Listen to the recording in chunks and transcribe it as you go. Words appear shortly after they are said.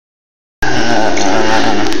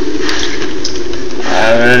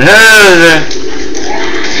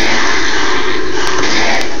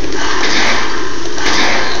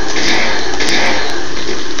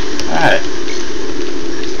Alright.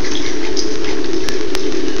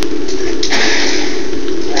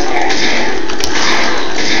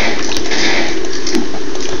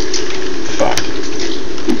 Fuck.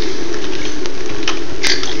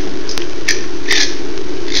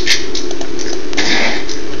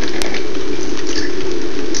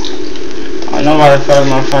 I know why the fuck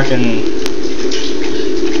my fucking...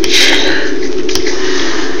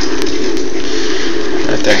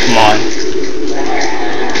 Right there, come on.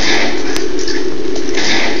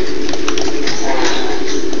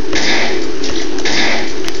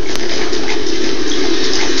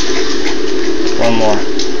 One more.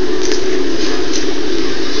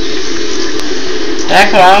 Yeah,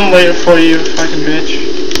 come on, I'm waiting for you, fucking bitch.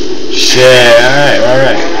 Shit,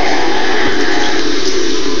 alright.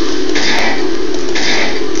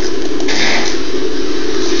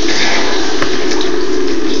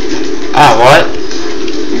 Ah, what?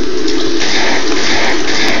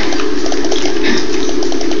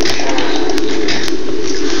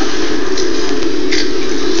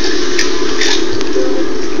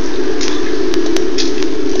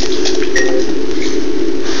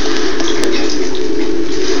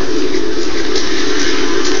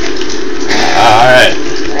 Alright.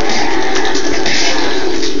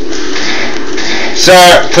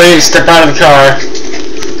 Sir, please step out of the car.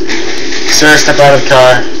 Sir, step out of the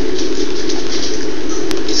car.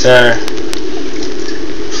 Sir.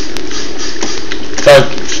 Thug,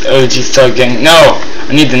 OG thug gang. No!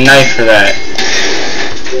 I need the knife for that.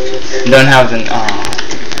 I don't have the... Oh.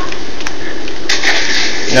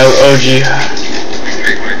 No, OG.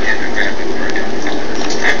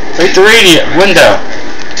 Break the radio! Window!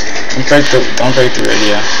 Don't break the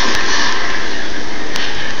radio.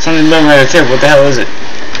 Something moving right at the table. What the hell is it?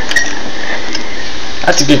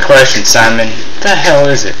 That's a good question, Simon. What the hell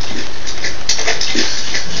is it?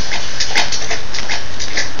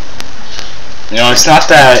 You know, it's not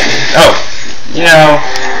that... Oh! You know,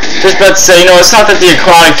 just about to say, you know, it's not that the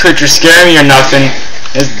aquatic creatures scare me or nothing.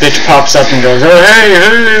 This bitch pops up and goes, oh, hey,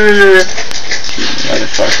 hey,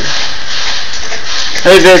 motherfucker.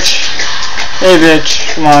 Hey, bitch. Hey,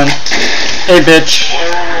 bitch. Come on. Hey, bitch.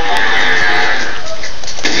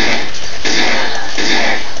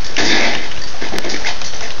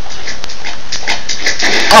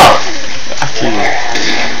 Oh! Fuck you.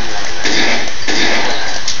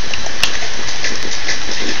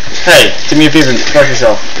 Hey, give me a piece and fuck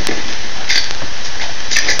yourself.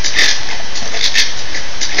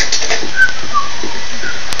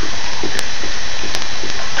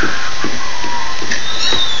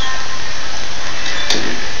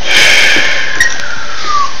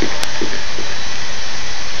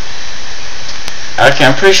 Okay,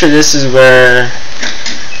 I'm pretty sure this is where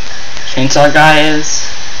Chainsaw Guy is.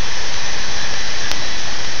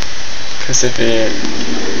 Cause if it...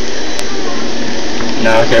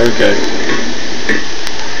 No, okay, we're good.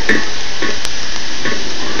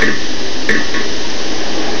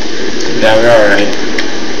 Yeah, we're alright.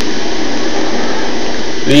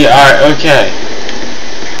 We are okay.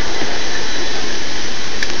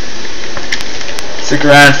 Stick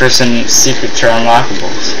around for some secret to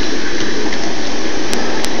unlockables.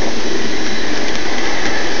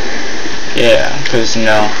 Yeah, because you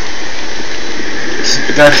know,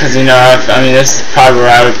 because you know, I mean, this is probably where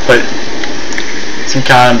I would put some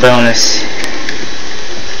kind of bonus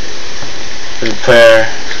for the player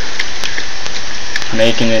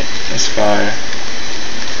making it this far,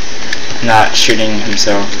 not shooting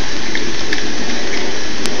himself.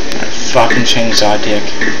 That fucking chainsaw dick.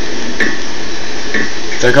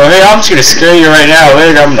 It's like, oh hey, I'm just gonna scare you right now.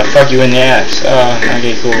 Later, I'm gonna fuck you in the ass. Oh,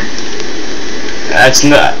 okay, cool. That's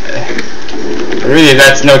not. Really,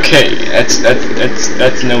 that's no kid. That's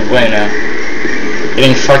no bueno.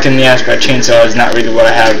 Getting fucked in the ass by a chainsaw is not really what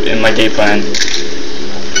I have in my day plan.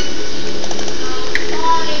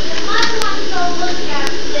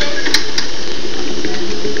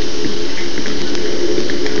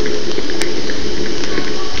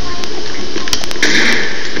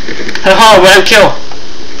 Haha, what a kill!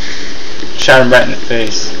 Shot him right in the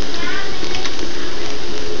face.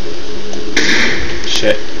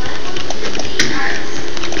 Shit.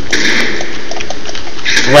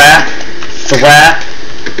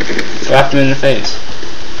 Slap him in the face.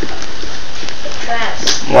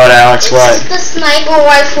 What, Alex? What? This is the sniper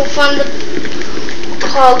rifle from the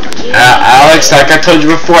Call of Duty. Alex, like I told you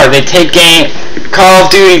before, they take Call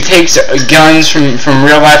of Duty takes guns from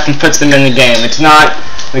real life and puts them in the game. It's not.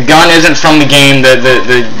 The gun isn't from the game.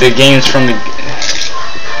 The game's from the.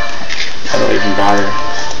 How do I even bother?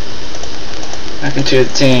 Welcome to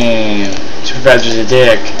the team. Supervisor's a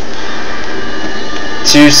dick.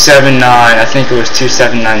 279. I think it was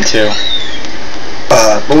 2792.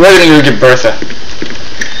 But we're gonna go get Bertha.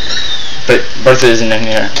 But Bertha isn't in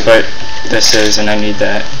here. But this is, and I need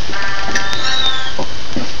that.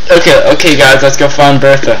 Okay, guys, let's go find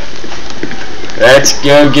Bertha. Let's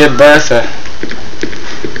go get Bertha.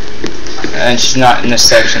 And she's not in this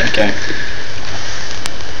section. Okay.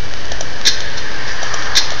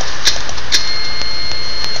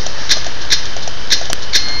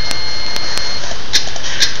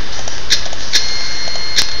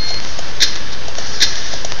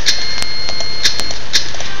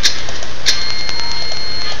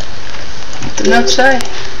 What did that say?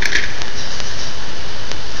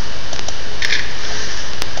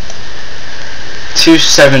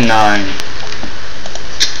 $279.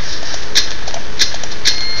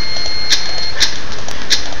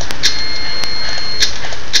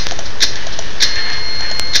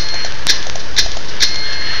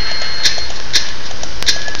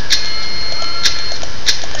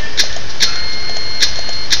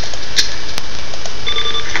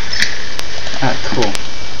 Ah, cool.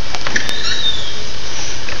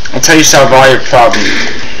 That's how you solve all your problems.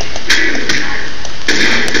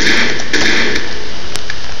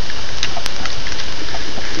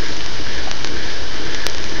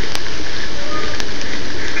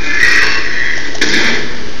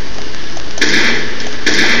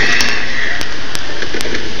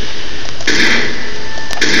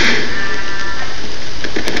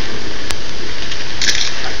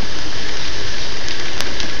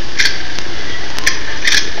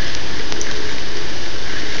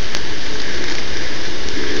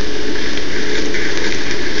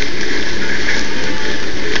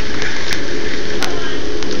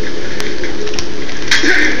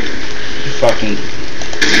 Fucking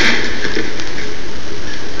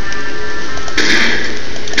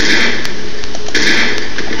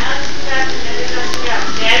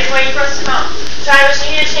Cyrus,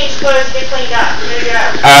 you need to change clothes to get cleaned up. Here you go.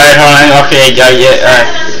 alright, hold on. Okay, got it. It's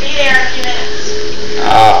supposed to be there in a few minutes.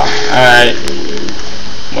 Alright.